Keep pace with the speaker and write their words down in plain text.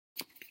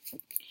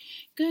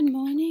Good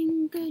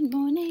morning, good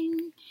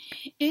morning.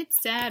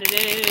 It's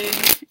Saturday.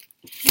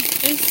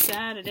 It's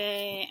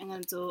Saturday. I'm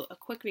going to do a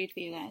quick read for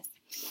you guys.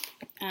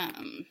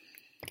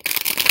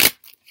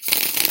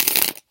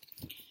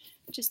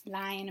 Just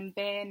lying in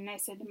bed, and I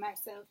said to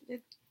myself,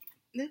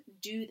 let's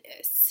do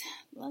this.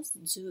 Let's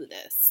do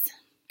this.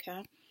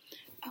 Okay?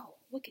 Oh,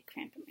 wicked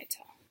cramp in my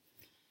toe.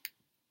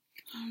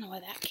 I don't know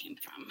where that came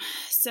from.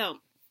 So,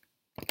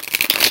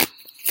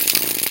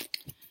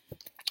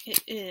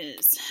 it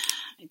is,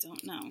 I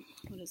don't know.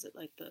 What is it,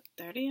 like the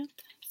 30th?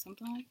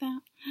 Something like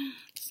that?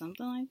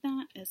 Something like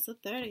that. It's the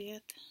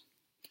 30th.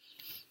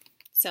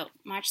 So,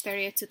 March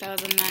 30th,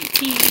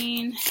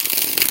 2019.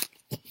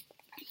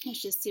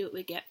 Let's just see what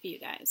we get for you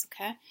guys,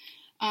 okay?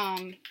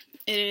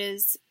 It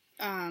is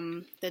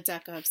the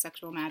deck of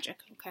sexual magic,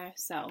 okay?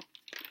 So,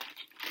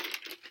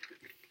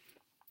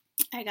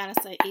 I gotta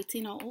say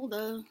 18 or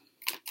older.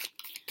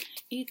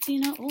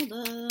 18 or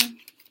older.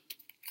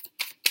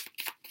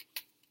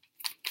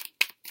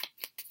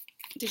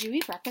 Did you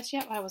eat breakfast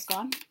yet while I was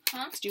gone?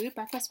 Huh? Did you eat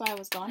breakfast while I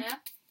was gone? Yeah.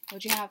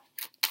 What'd you have?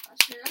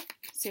 Cereal.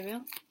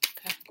 Cereal?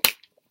 Okay.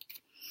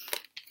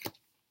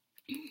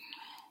 Do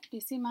you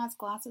see Matt's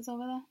glasses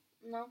over there?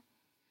 No.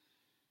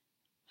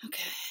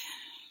 Okay.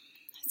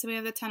 So we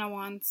have the Ten of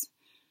Wands.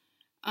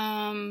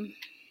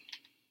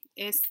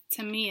 It's,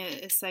 to me,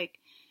 it's like,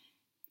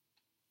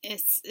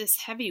 it's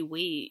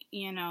heavyweight,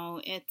 you know,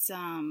 it's,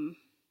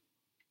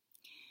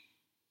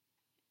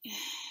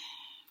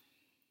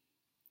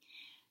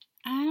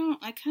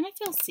 I kind of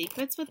feel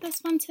secrets with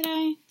this one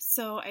today,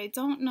 so I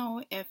don't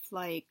know if,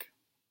 like,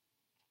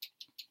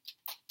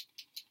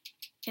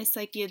 it's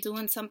like you're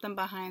doing something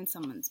behind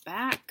someone's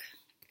back,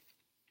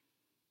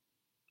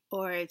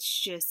 or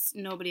it's just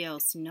nobody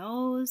else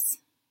knows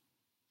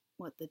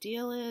what the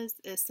deal is.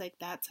 It's like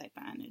that type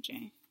of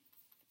energy.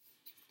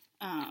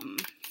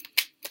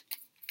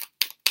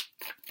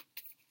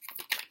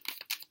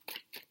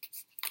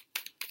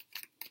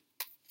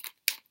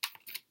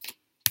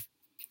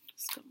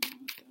 Let's go on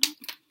with that.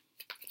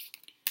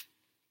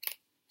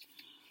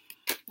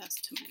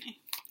 That's too many.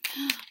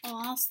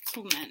 Oh, that's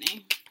too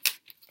many.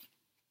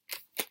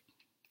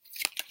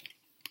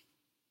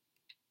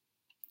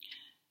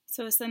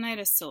 So it's the Knight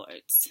of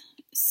Swords.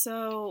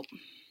 So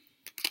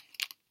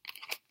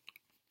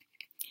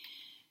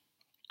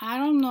I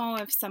don't know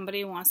if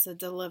somebody wants to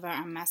deliver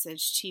a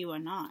message to you or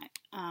not.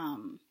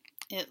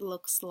 It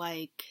looks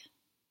like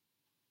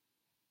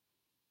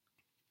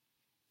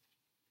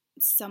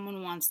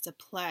someone wants to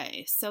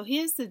play. So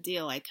here's the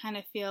deal. I kind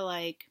of feel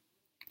like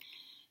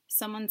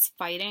someone's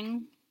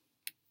fighting,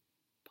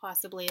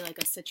 possibly like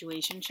a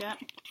situationship.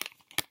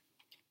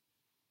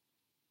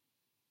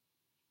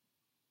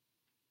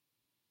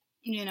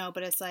 You know,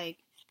 but it's like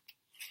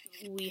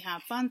we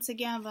have fun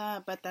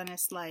together, but then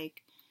it's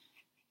like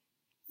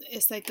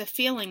the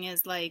feeling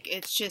is like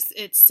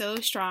it's so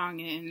strong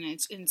and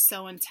it's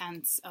so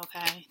intense,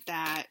 okay,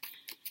 that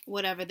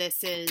whatever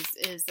this is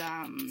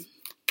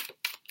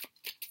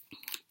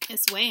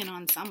it's weighing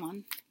on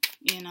someone,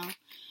 you know.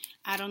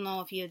 I don't know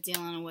if you're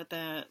dealing with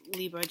a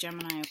Libra,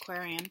 Gemini,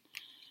 Aquarian.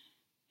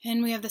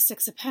 And we have the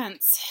Six of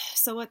Pence.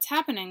 So what's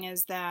happening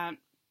is that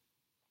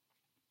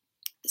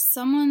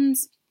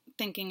someone's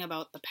thinking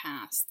about the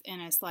past,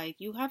 and it's like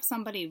you have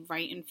somebody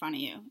right in front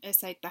of you.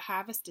 It's like the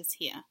harvest is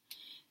here.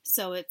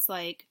 So it's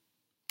like,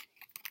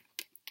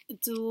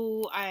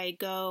 do I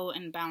go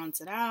and balance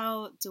it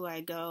out? Do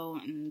I go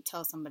and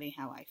tell somebody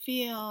how I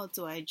feel?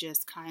 Do I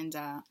just kind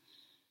of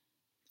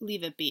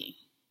leave it be?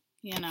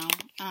 You know?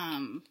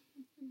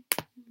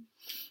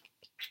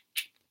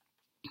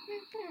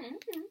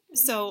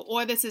 So,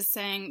 or this is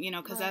saying, you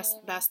know, because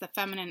that's the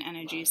feminine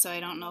energy. So I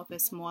don't know if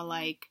it's more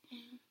like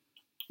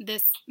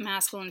this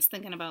masculine's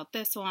thinking about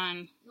this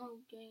one.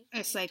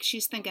 It's like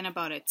she's thinking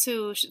about it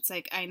too. It's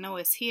like, I know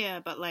it's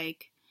here, but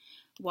like,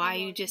 why are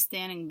you just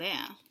standing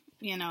there?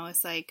 You know,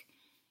 it's like,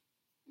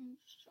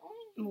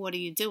 what are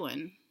you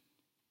doing?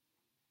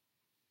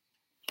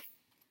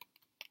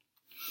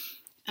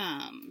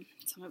 Tell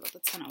me about the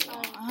Ten of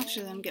Wands.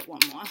 Actually, let me get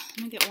one more.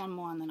 Let me get one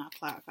more and then I'll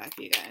clarify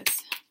for you guys.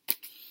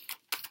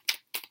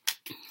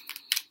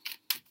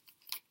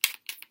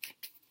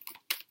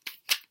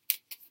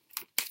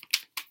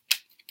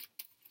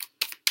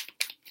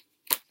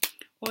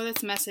 Or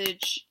this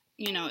message,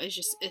 you know, is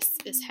just,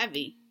 it's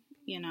heavy,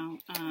 you know.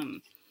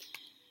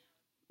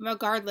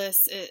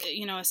 Regardless,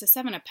 you know, it's a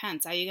Seven of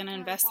Pence. Are you going to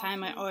invest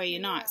time or are you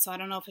not? So I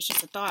don't know if it's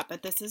just a thought,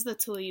 but this is the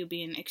two of you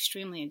being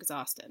extremely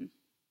exhausted.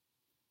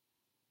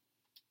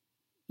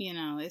 You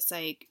know, it's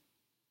like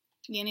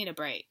you need a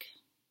break.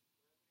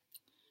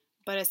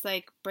 But it's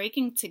like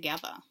breaking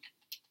together.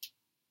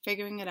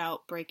 Figuring it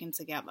out, breaking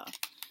together.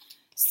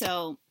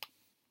 So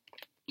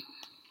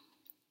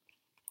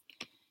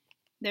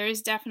there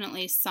is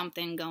definitely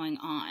something going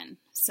on.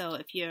 So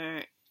if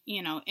you're,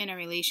 you know, in a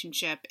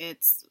relationship,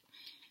 it's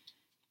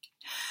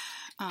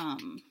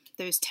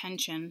there's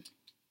tension.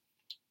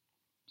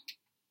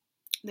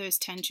 There's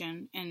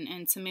tension,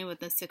 and to me with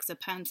the Six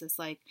of Pence, it's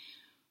like,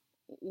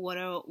 what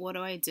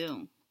do I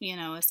do? You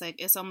know,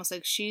 it's almost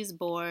like she's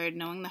bored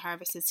knowing the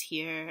harvest is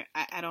here.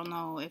 I don't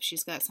know if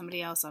she's got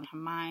somebody else on her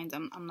mind.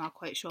 I'm not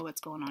quite sure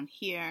what's going on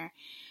here.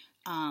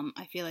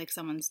 I feel like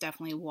someone's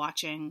definitely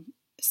watching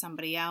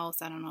somebody else.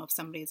 I don't know if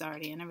somebody's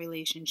already in a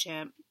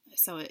relationship.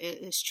 So it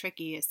is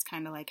tricky. It's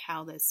kind of like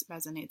how this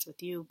resonates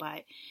with you,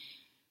 but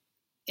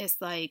it's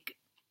like,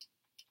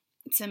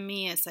 to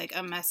me, it's like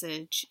a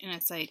message, and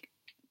it's like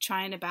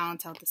trying to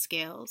balance out the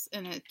scales,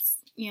 and it's,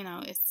 you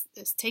know,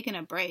 it's taking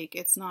a break.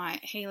 It's not,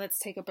 hey, let's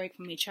take a break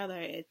from each other.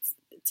 It's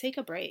take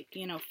a break,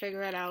 you know,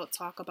 figure it out,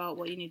 talk about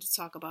what you need to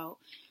talk about,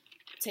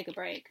 take a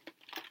break.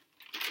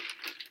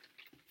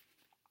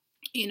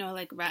 You know,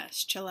 like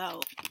rest, chill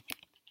out,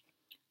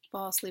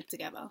 fall asleep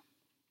together.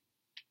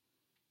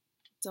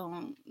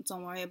 Don't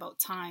worry about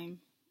time.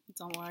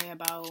 Don't worry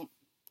about,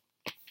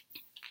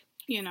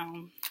 you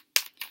know,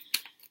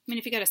 I mean,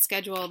 if you got a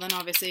schedule, then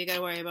obviously you got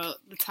to worry about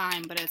the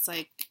time, but it's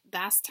like,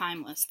 that's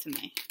timeless to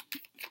me.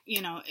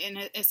 You know,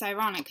 and it's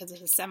ironic because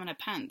it's a 7 of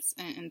Pence,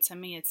 and to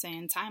me it's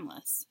saying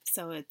timeless.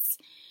 So it's,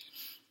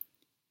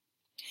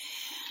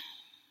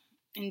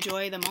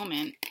 enjoy the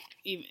moment,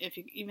 even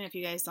if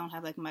you guys don't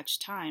have like much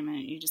time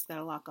and you just got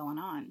a lot going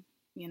on.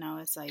 You know,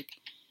 it's like,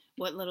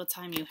 what little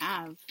time you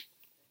have,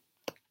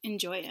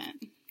 enjoy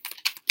it.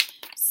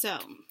 So,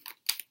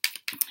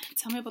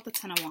 tell me about the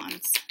Ten of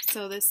Wands.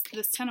 So this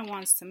Ten of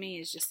Wands to me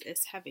is just,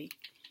 it's heavy.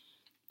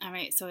 All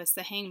right, so it's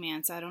the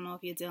Hangman. So I don't know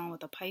if you're dealing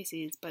with a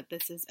Pisces, but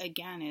this is,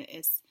 again,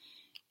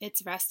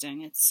 it's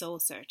resting, it's soul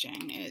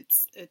searching.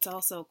 It's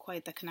also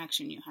quite the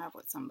connection you have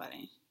with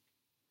somebody.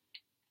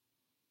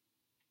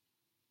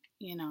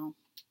 You know,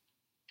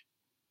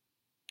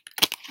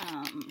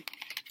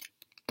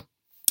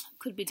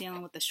 could be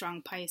dealing with the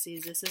strong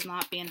Pisces. This is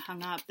not being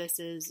hung up. This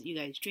is, you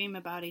guys dream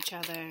about each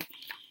other.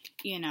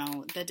 You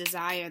know, the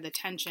desire, the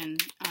tension,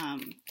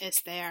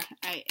 is there.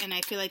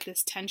 I feel like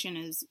this tension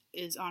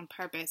is on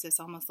purpose. It's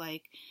almost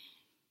like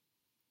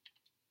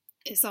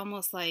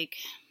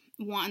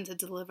wanting to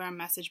deliver a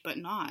message, but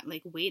not,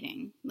 like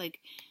waiting,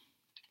 like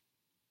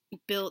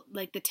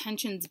the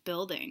tension's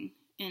building,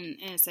 and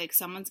it's like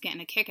someone's getting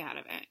a kick out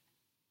of it,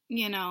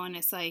 you know, and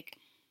it's like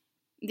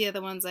the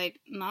other one's like,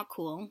 not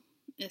cool.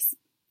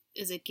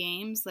 Is it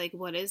games? Like,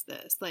 what is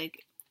this?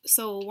 Like,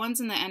 so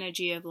one's in the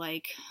energy of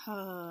like,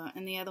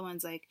 and the other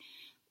one's like,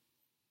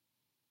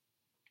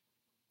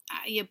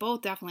 you're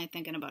both definitely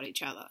thinking about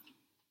each other.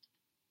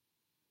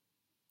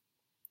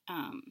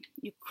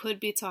 You could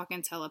be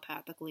talking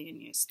telepathically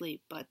in your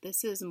sleep, but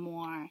this is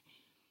more,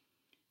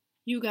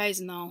 you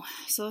guys know.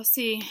 So let's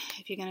see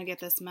if you're going to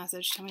get this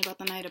message. Tell me about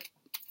the Knight of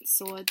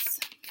Swords.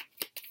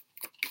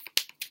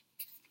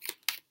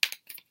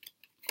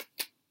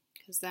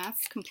 Because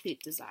that's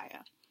complete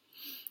desire.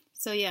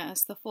 So yeah,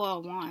 it's the Four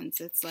of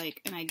Wands. It's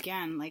like, and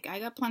again, like I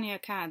got plenty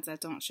of cards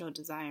that don't show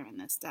desire in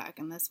this deck,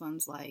 and this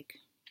one's like,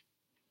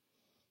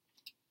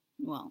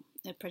 well,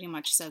 it pretty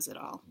much says it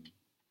all.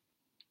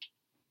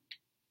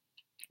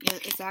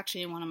 It's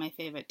actually one of my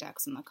favorite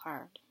decks in the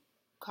card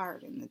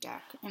in the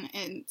deck, and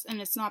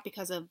it's not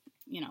because of,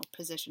 you know,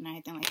 position or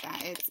anything like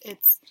that.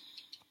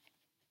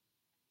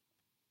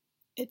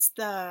 It's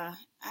the,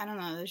 I don't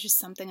know, there's just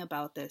something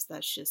about this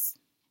that's just,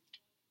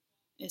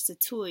 it's the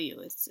two of you.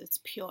 It's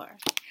pure,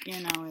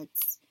 you know.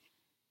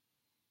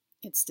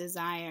 It's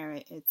desire.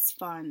 It's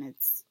fun.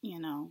 It's, you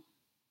know,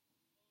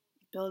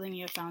 building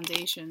your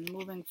foundation,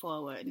 moving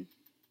forward.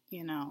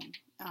 You know,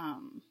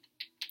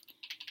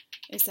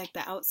 it's like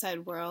the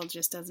outside world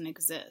just doesn't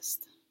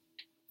exist.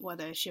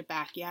 Whether it's your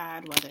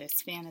backyard, whether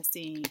it's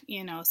fantasy,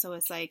 you know. So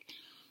it's like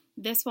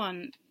this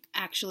one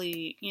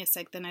actually, it's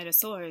like the Knight of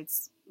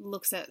Swords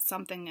looks at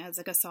something as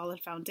like a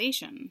solid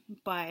foundation,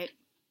 but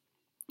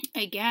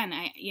again,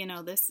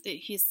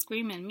 he's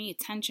screaming me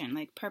tension,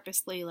 like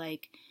purposely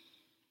like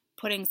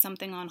putting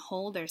something on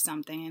hold or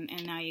something,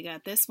 and now you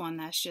got this one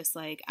that's just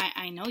like,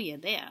 I know you're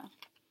there,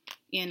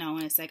 you know,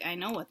 and it's like, I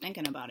know we're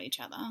thinking about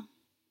each other.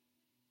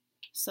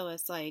 So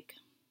it's like,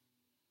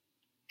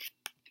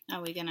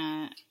 are we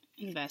gonna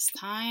invest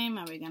time?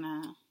 Are we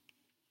gonna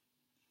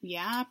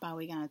yap? Are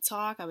we gonna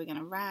talk? Are we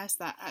gonna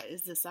rest?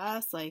 Is this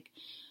us? Like,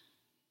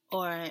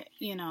 or,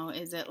 you know,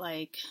 is it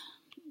like,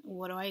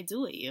 what do I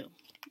do with you?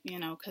 You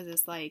know, because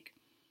it's like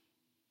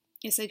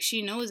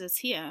she knows it's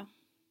here.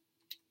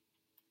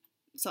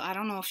 So I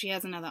don't know if she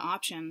has another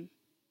option,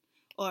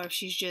 or if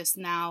she's just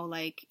now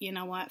like, you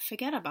know what,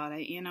 forget about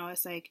it. You know,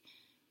 it's like,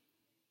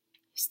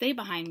 stay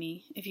behind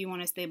me if you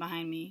want to stay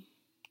behind me,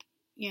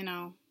 you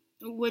know,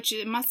 which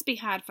it must be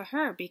hard for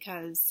her,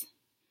 because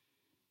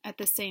at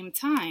the same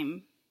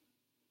time,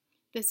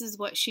 this is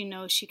what she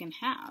knows she can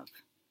have.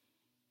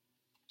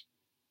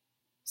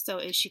 So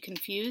is she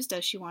confused?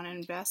 Does she want to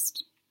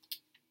invest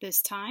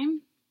this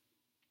time?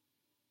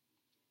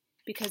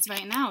 Because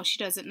right now she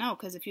doesn't know.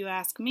 Because if you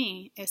ask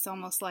me, it's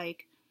almost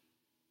like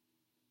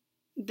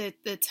the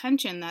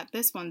tension that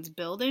this one's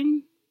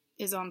building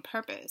is on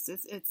purpose.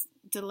 It's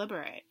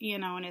deliberate, you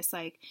know, and it's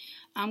like,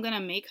 I'm gonna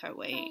make her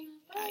wait,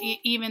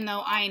 even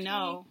though I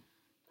know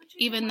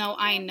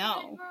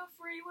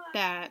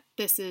that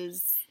this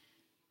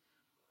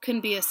can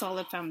be a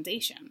solid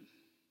foundation.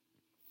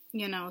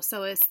 you know,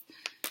 so it's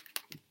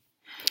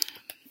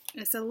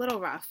a little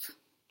rough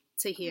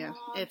to hear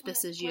if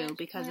this is you,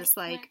 because it's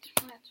like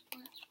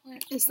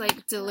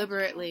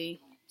deliberately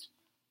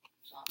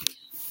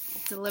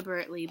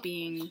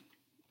being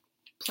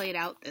played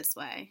out this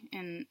way,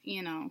 and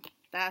you know,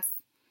 that's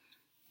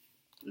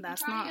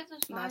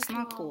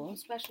not cool.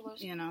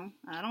 You know,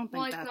 I don't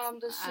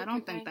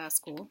think that's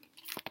cool.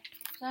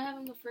 Can I have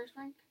him the first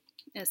rank?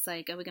 It's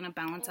like, are we gonna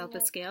balance out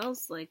the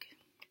scales? Like,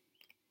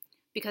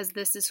 because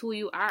this is who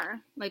you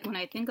are. Like, when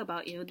I think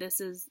about you, this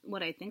is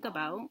what I think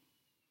about.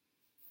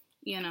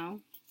 You know,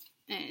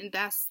 and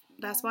that's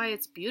why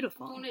it's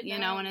beautiful. You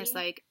know, and it's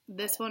like,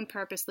 this one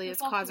purposely is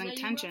causing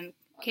tension.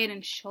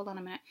 Kaden, hold on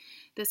a minute.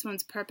 This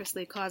one's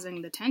purposely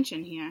causing the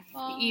tension here,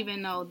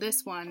 even though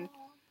this one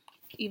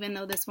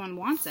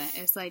wants it.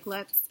 It's like,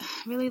 let's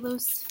really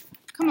loose.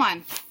 Come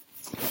on,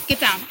 get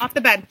down off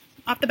the bed.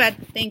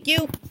 Thank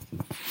you.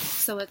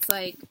 So it's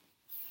like,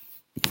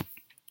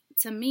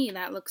 to me,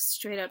 that looks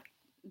straight up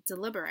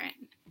deliberate.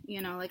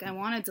 You know, like, I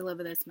want to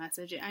deliver this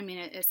message. I mean,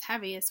 it's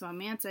heavy, it's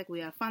romantic, we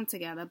have fun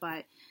together,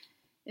 but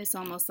it's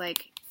almost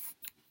like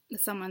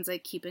someone's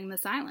like keeping the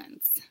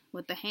silence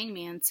with the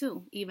hangman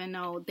too, even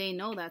though they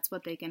know that's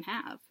what they can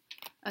have,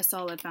 a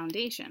solid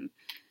foundation.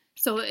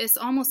 So it's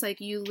almost like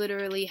you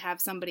literally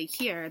have somebody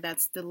here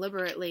that's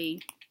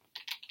deliberately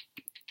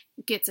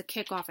gets a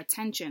kick off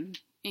attention,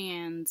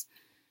 and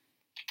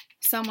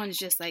someone's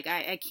just like,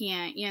 I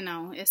can't, you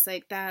know, it's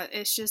like that,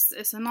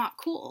 it's not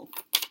cool,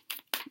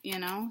 you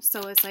know.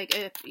 So it's like,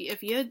 if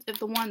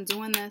the one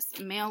doing this,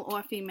 male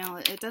or female,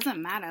 it doesn't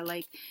matter.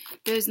 Like,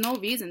 there's no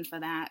reason for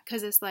that,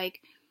 because it's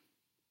like,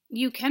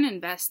 you can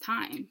invest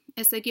time.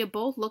 It's like, you're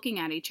both looking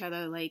at each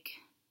other like,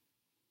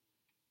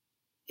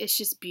 it's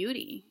just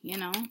beauty, you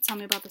know. Tell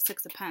me about the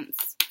Six of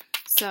Pence.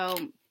 So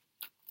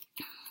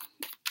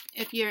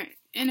if you're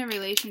in a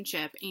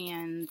relationship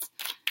and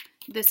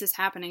this is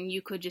happening,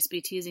 you could just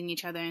be teasing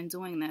each other and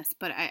doing this,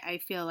 but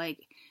I feel like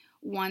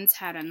one's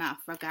had enough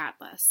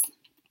regardless,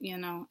 you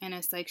know. And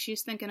it's like,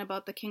 she's thinking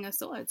about the King of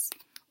Swords,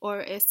 or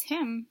it's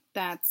him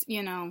that's,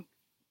 you know,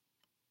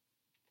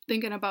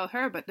 thinking about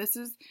her. But this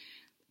is,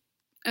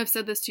 I've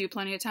said this to you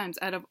plenty of times,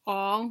 out of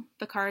all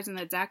the cards in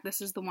the deck, this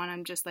is the one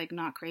I'm just like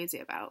not crazy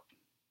about.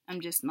 I'm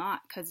just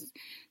not, because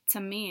to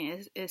me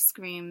it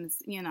screams,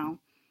 you know,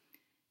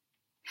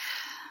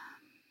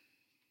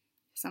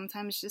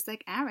 sometimes just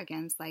like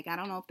arrogance. Like, I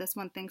don't know if this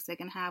one thinks they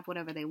can have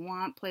whatever they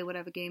want, play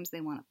whatever games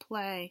they want to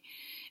play.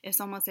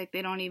 It's almost like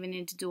they don't even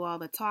need to do all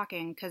the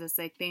talking, because it's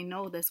like, they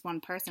know this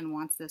one person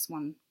wants this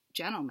one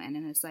gentleman,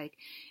 and it's like,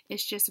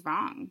 it's just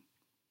wrong.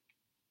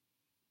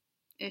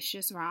 It's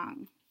just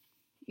wrong.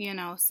 You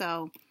know,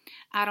 so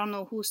I don't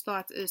know whose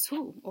thoughts is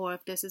who, or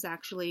if this is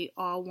actually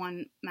all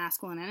one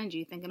masculine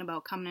energy thinking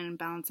about coming in and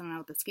balancing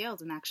out the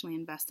scales and actually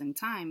investing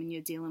time, and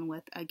you're dealing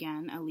with,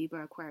 again, a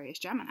Libra, Aquarius,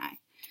 Gemini.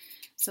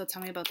 So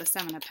tell me about the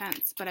Seven of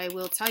Pence. But I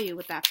will tell you,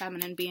 with that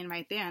feminine being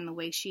right there and the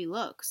way she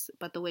looks,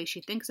 but the way she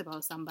thinks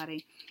about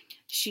somebody,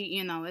 she,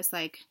 you know, it's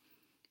like,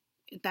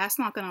 that's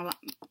not going to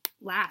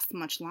last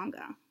much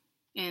longer.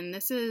 And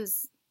this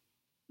is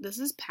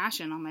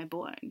passion on my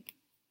board.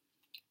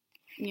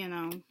 You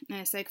know, and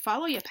it's like,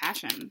 follow your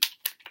passion.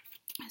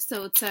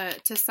 So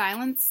to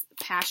silence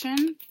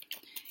passion,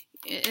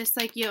 it's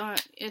like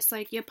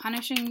you're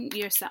punishing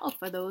yourself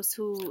for those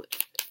who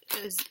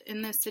is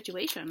in this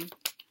situation.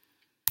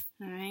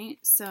 All right.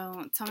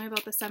 So tell me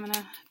about the Seven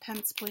of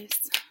Pence,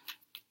 please.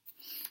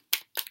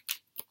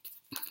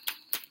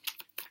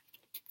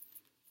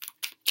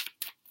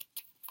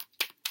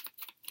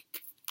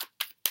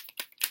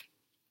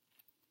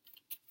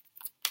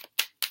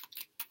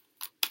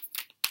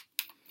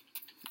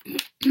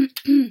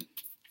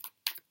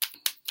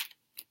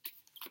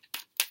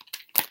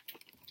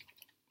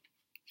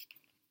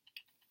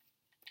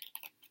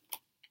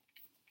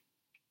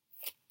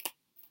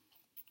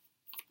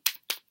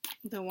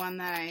 The one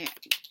that I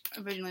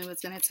originally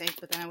was going to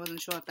take, but then I wasn't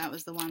sure if that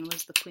was the one,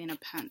 was the Queen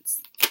of Pence.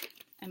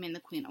 I mean,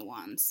 the Queen of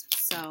Wands.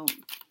 So,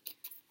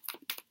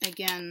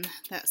 again,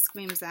 that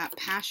screams that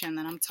passion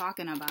that I'm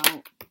talking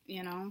about,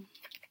 you know.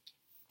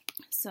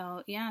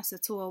 So, yeah, so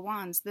Two of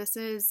Wands. This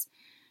is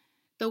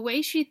the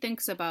way she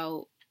thinks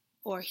about,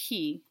 or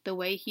he, the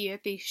way he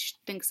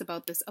thinks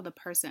about this other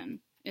person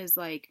is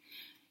like,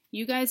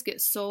 you guys get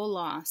so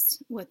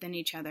lost within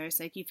each other. It's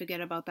like you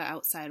forget about the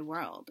outside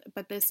world.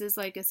 But this is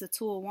like, it's a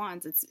Two of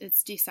Wands.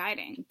 It's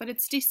deciding. But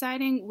it's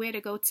deciding where to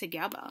go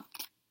together.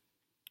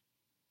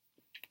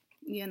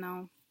 You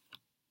know?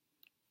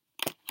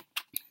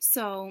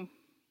 So,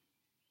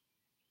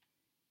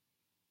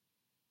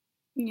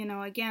 you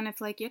know, again,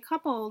 if like you're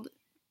coupled,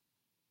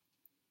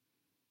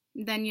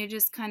 then you're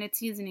just kind of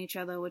teasing each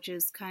other, which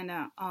is kind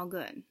of all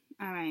good.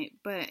 All right.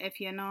 But if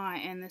you're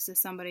not, and this is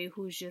somebody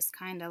who's just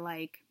kind of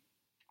like,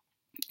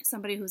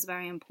 somebody who's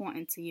very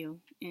important to you,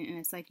 and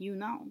it's like, you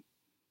know,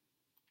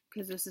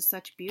 because this is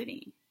such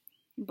beauty,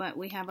 but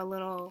we have a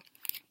little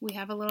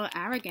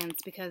arrogance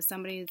because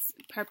somebody's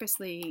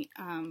purposely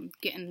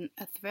getting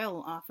a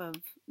thrill off of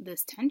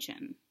this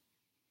tension,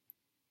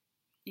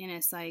 And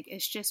it's like,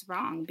 it's just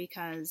wrong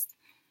because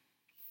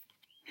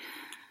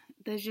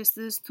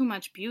there's too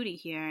much beauty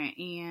here,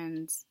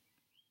 and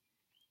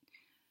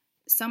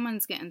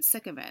someone's getting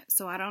sick of it.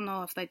 So I don't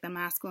know if like the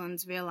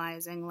masculine's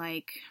realizing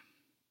like,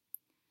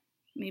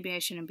 maybe I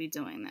shouldn't be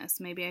doing this.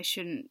 Maybe I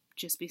shouldn't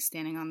just be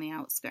standing on the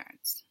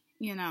outskirts.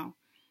 You know,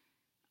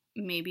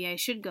 maybe I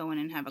should go in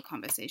and have a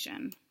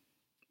conversation,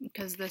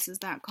 because this is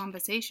that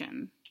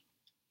conversation.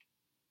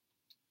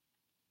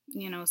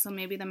 You know, so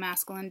maybe the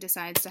masculine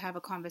decides to have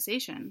a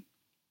conversation.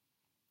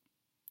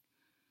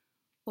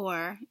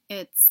 Or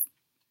it's,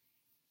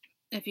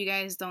 if you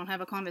guys don't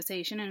have a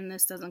conversation and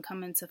this doesn't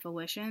come into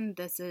fruition,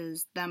 this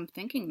is them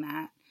thinking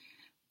that.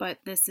 But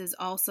this is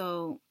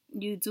also,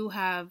 you do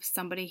have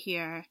somebody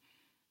here.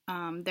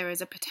 There is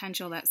a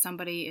potential that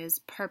somebody is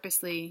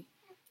purposely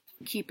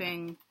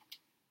keeping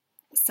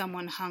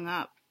someone hung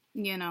up.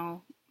 You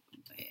know,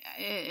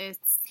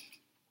 it's,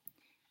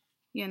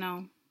 you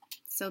know,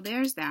 so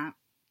there's that.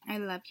 I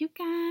love you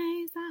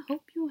guys. I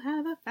hope you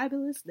have a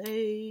fabulous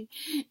day.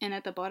 And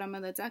at the bottom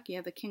of the deck, you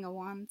have the King of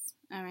Wands.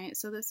 All right,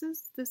 so this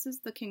is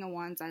the King of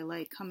Wands I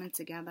like coming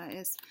together.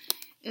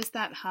 It's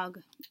that hug,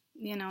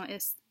 you know.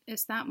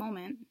 It's that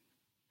moment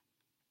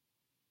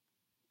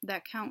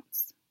that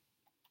counts.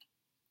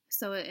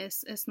 So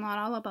it's not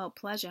all about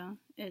pleasure.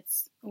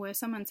 It's where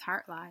someone's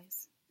heart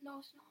lies. No,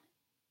 it's not.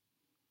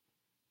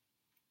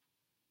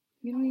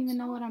 You don't even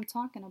know what I'm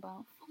talking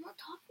about. I'm not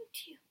talking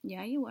to you.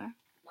 Yeah, you were.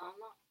 No, I'm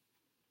not.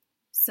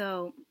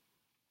 So,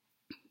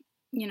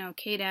 you know,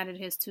 Kate added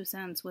his 2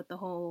 cents with the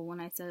whole,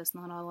 when I said it's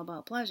not all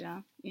about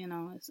pleasure, you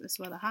know, it's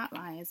where the heart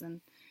lies.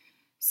 And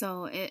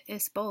so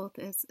it's both.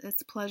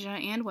 It's pleasure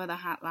and where the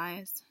heart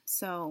lies.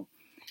 So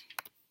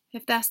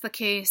if that's the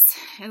case,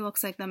 it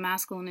looks like the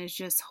masculine is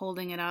just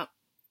holding it up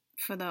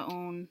for their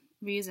own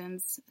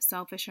reasons,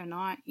 selfish or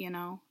not, you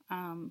know.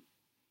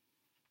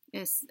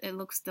 It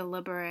looks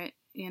deliberate,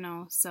 you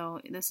know. So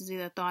this is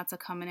either thoughts are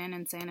coming in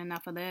and saying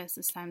enough of this,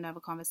 it's time to have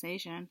a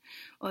conversation,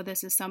 or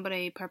this is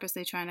somebody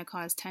purposely trying to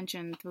cause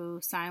tension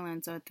through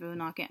silence or through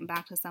not getting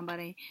back to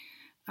somebody,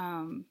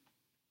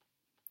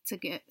 to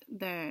get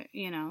their,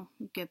 you know,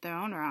 get their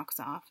own rocks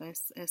off.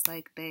 It's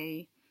like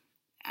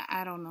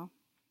I don't know,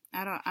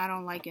 I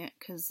don't like it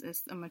because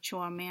it's a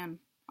mature man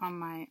on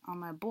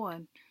my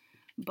board,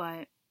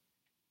 but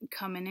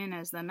coming in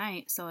as the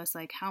knight, so it's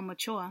like, how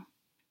mature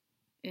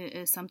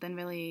is something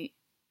really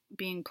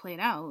being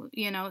played out,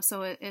 you know?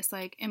 So it's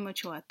like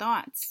immature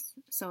thoughts.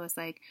 So it's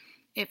like,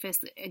 if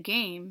it's a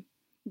game,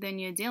 then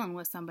you're dealing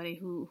with somebody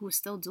who's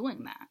still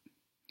doing that.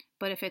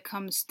 But if it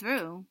comes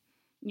through,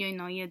 you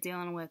know, you're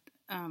dealing with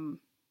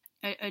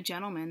a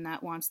gentleman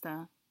that wants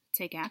to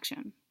take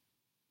action.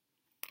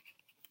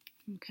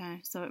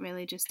 Okay, so it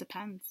really just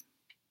depends.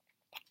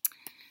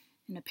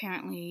 And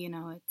apparently, you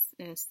know,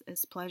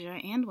 it's pleasure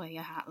and where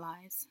your heart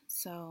lies.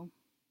 So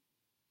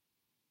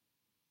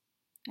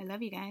I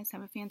love you guys.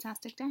 Have a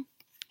fantastic day.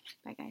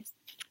 Bye, guys.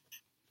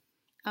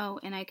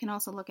 Oh, and I can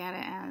also look at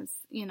it as,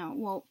 you know,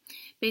 well,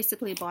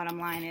 basically bottom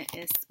line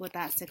is with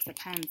that 6 of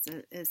Pents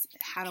is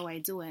how do I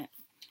do it?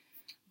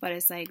 But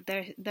it's like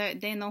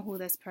they know who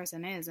this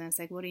person is, and it's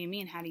like, what do you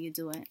mean? How do you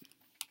do it?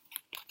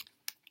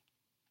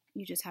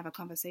 You just have a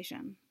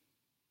conversation.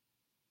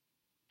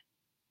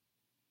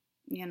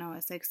 You know,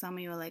 it's like some of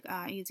you are like,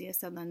 easier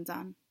said than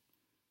done.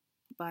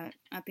 But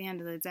at the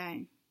end of the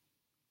day,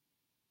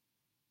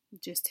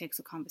 it just takes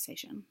a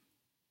conversation.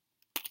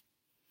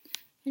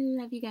 I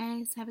love you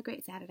guys. Have a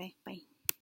great Saturday. Bye.